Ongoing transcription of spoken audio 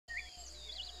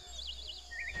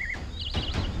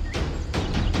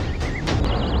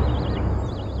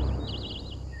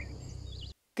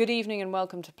Good evening and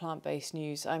welcome to Plant-Based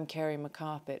News. I'm Kerry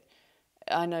McCarpet.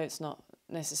 I know it's not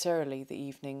necessarily the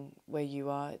evening where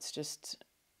you are. It's just,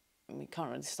 we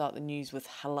can't really start the news with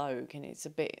hello, can it? It's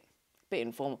a bit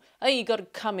informal. I think you've got to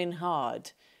come in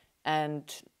hard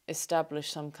and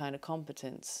establish some kind of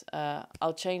competence.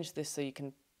 I'll change this so you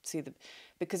can see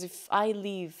because if I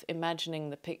leave imagining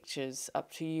the pictures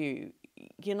up to you,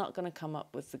 you're not going to come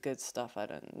up with the good stuff.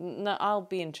 No, I'll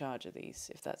be in charge of these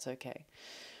if that's okay.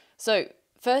 So,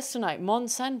 first tonight,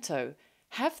 Monsanto,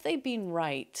 have they been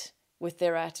right with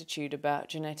their attitude about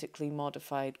genetically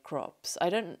modified crops? I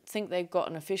don't think they've got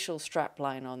an official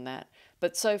strapline on that,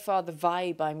 but so far the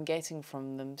vibe I'm getting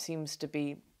from them seems to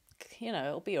be,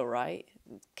 it'll be all right.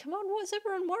 Come on, what's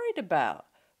everyone worried about?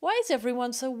 Why is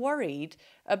everyone so worried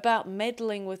about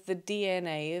meddling with the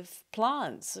DNA of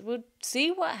plants? We'll see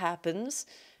what happens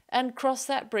and cross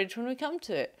that bridge when we come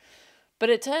to it. But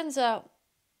it turns out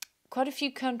quite a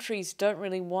few countries don't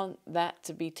really want that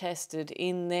to be tested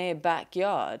in their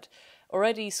backyard.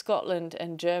 Already Scotland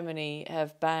and Germany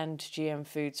have banned GM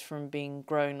foods from being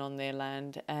grown on their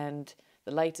land, and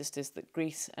the latest is that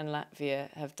Greece and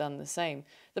Latvia have done the same.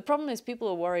 The problem is people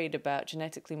are worried about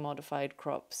genetically modified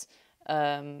crops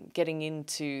getting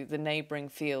into the neighbouring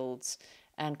fields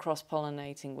and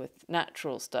cross-pollinating with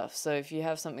natural stuff. So if you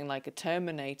have something like a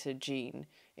terminator gene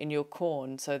in your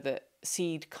corn so that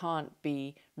seed can't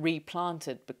be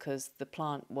replanted because the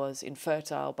plant was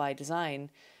infertile by design,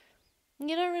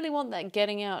 you don't really want that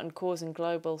getting out and causing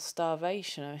global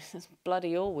starvation. I mean, that's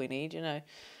bloody all we need,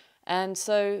 And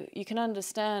so you can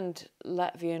understand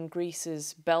Latvia and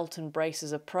Greece's belt and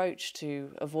braces approach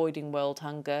to avoiding world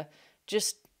hunger.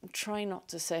 Just try not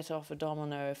to set off a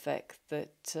domino effect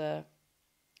that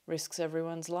risks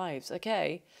everyone's lives.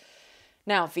 Okay.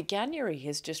 Now, Veganuary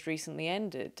has just recently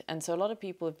ended, and so a lot of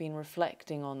people have been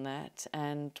reflecting on that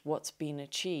and what's been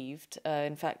achieved.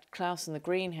 In fact, Klaus in the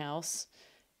Greenhouse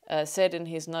said in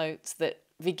his notes that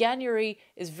Veganuary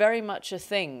is very much a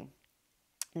thing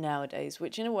nowadays,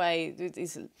 which in a way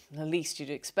is the least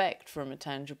you'd expect from a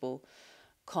tangible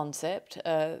concept,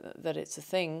 that it's a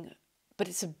thing. But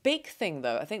it's a big thing,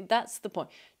 though. I think that's the point.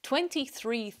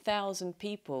 23,000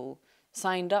 people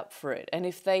signed up for it. And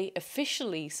if they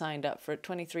officially signed up for it,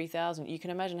 23,000, you can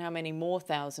imagine how many more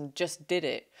thousand just did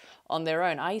it on their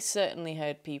own. I certainly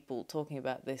heard people talking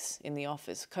about this in the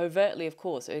office, covertly, of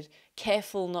course. I was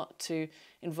careful not to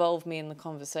involve me in the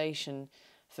conversation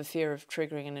for fear of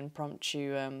triggering an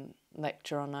impromptu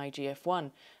lecture on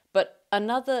IGF-1. But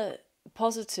another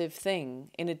positive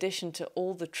thing, in addition to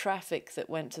all the traffic that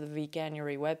went to the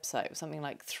Veganuary website, something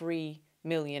like 3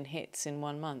 million hits in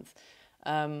 1 month,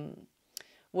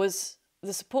 was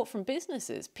the support from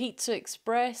businesses. Pizza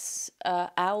Express,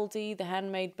 Aldi, the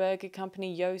handmade burger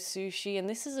company, Yo Sushi. And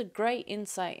this is a great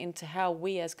insight into how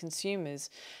we as consumers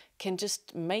can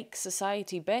just make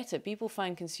society better. People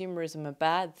find consumerism a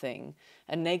bad thing,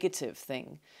 a negative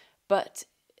thing. But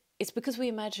it's because we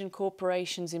imagine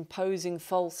corporations imposing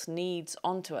false needs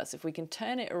onto us. If we can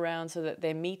turn it around so that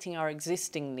they're meeting our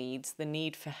existing needs, the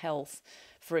need for health,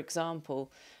 for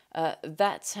example,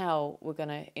 that's how we're going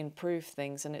to improve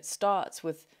things. And it starts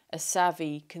with a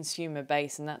savvy consumer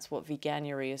base, and that's what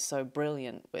Veganuary is so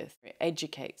brilliant with. It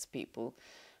educates people.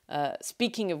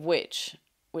 Speaking of which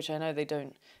I know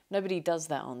nobody does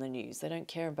that on the news. They don't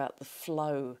care about the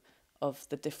flow of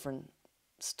the different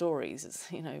stories. It's,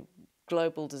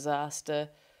 global disaster,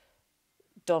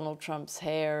 Donald Trump's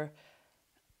hair.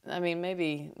 I mean,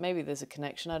 maybe there's a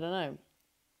connection, I don't know.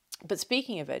 But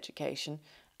speaking of education,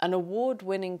 an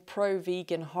award-winning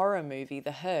pro-vegan horror movie,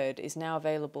 The Herd, is now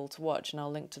available to watch, and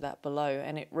I'll link to that below.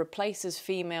 And it replaces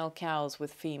female cows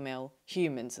with female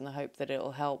humans in the hope that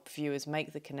it'll help viewers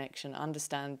make the connection,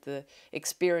 understand the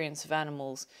experience of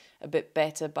animals a bit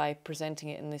better by presenting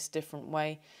it in this different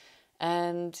way.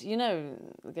 And, there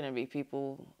are going to be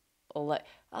people all like,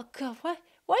 oh God,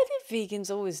 why do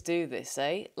vegans always do this,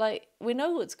 eh? Like, we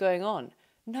know what's going on.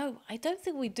 No, I don't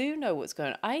think we do know what's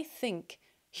going on. I think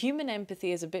human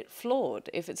empathy is a bit flawed.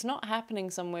 If it's not happening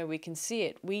somewhere we can see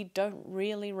it, we don't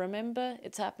really remember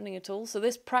it's happening at all. So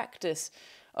this practice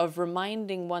of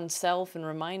reminding oneself and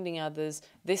reminding others,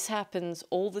 this happens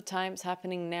all the time, it's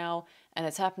happening now, and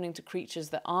it's happening to creatures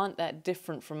that aren't that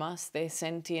different from us. They're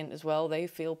sentient as well, they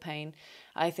feel pain.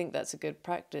 I think that's a good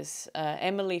practice.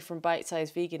 Emily from Bite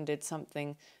Size Vegan did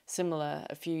something similar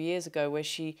a few years ago where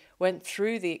she went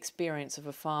through the experience of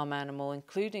a farm animal,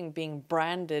 including being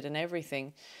branded and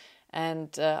everything.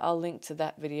 And I'll link to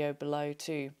that video below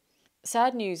too.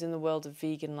 Sad news in the world of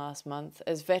vegan last month,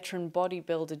 as veteran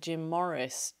bodybuilder Jim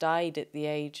Morris died at the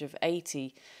age of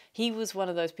 80. He was one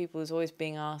of those people who's always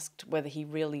being asked whether he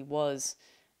really was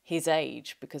his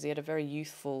age, because he had a very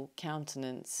youthful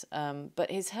countenance.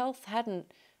 But his health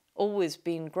hadn't always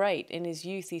been great. In his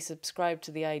youth, he subscribed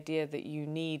to the idea that you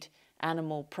need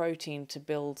animal protein to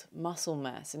build muscle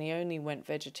mass, and he only went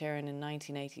vegetarian in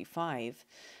 1985.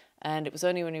 And it was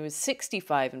only when he was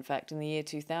 65, in fact, in the year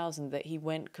 2000, that he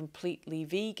went completely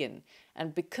vegan.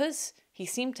 And because he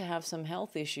seemed to have some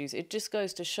health issues, it just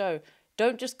goes to show,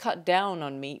 don't just cut down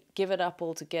on meat, give it up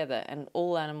altogether and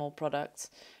all animal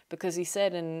products. Because he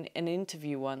said in an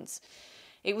interview once,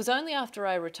 it was only after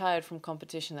I retired from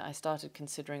competition that I started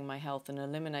considering my health and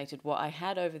eliminated what I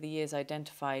had over the years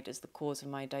identified as the cause of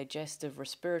my digestive,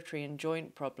 respiratory and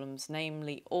joint problems,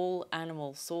 namely all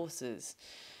animal sources.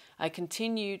 I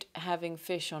continued having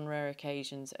fish on rare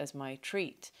occasions as my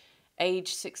treat.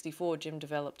 Age 64, Jim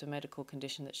developed a medical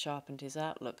condition that sharpened his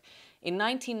outlook. In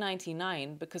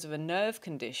 1999, because of a nerve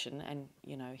condition, and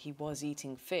he was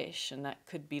eating fish, and that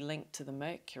could be linked to the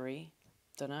mercury,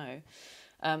 don't know,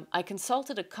 I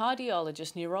consulted a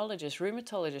cardiologist, neurologist,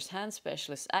 rheumatologist, hand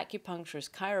specialist,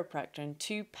 acupuncturist, chiropractor, and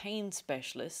 2 pain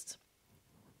specialists.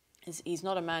 He's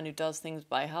not a man who does things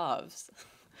by halves.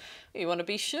 You want to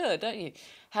be sure, don't you?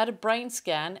 Had a brain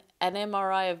scan, an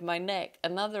MRI of my neck,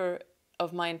 another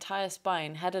of my entire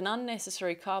spine, had an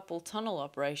unnecessary carpal tunnel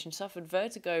operation, suffered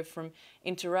vertigo from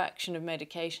interaction of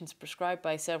medications prescribed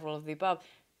by several of the above,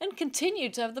 and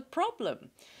continued to have the problem.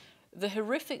 The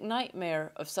horrific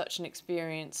nightmare of such an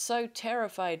experience so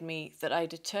terrified me that I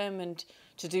determined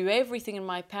to do everything in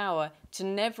my power to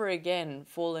never again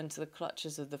fall into the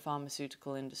clutches of the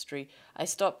pharmaceutical industry. I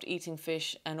stopped eating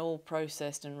fish and all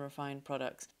processed and refined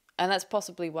products. And that's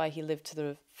possibly why he lived to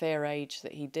the fair age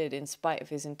that he did, in spite of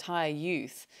his entire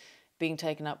youth being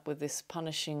taken up with this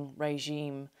punishing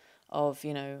regime of,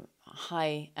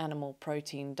 high animal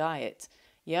protein diet.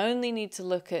 You only need to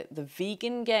look at the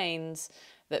vegan gains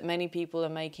that many people are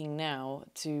making now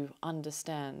to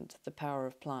understand the power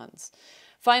of plants.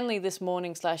 Finally, this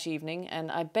morning/evening,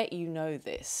 and I bet you know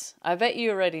this, I bet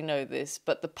you already know this,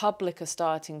 but the public are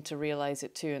starting to realize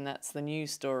it too, and that's the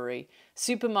news story.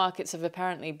 Supermarkets have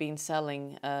apparently been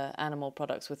selling animal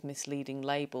products with misleading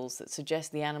labels that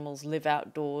suggest the animals live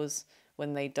outdoors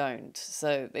when they don't.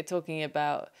 So they're talking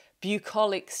about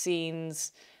bucolic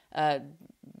scenes.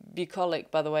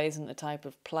 Bucolic, by the way, isn't a type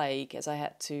of plague, as I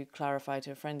had to clarify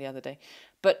to a friend the other day.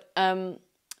 But,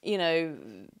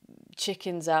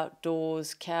 chickens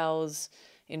outdoors, cows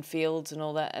in fields and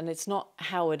all that, and it's not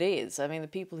how it is. I mean, the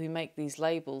people who make these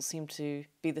labels seem to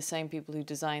be the same people who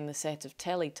design the set of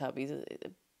Teletubbies.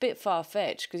 A bit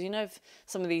far-fetched, because if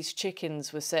some of these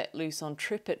chickens were set loose on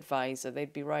TripAdvisor,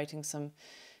 they'd be writing some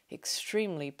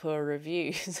extremely poor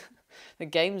reviews. The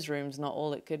games room's not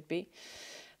all it could be.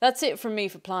 That's it from me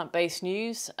for plant-based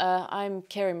news. I'm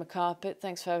Kerry McCarpet.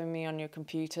 Thanks for having me on your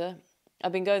computer.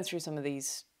 I've been going through some of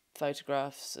these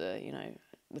photographs,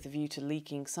 with a view to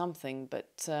leaking something, but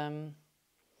there's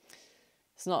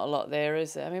not a lot there,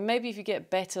 is there? I mean, maybe if you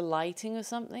get better lighting or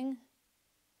something.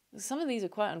 Some of these are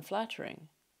quite unflattering.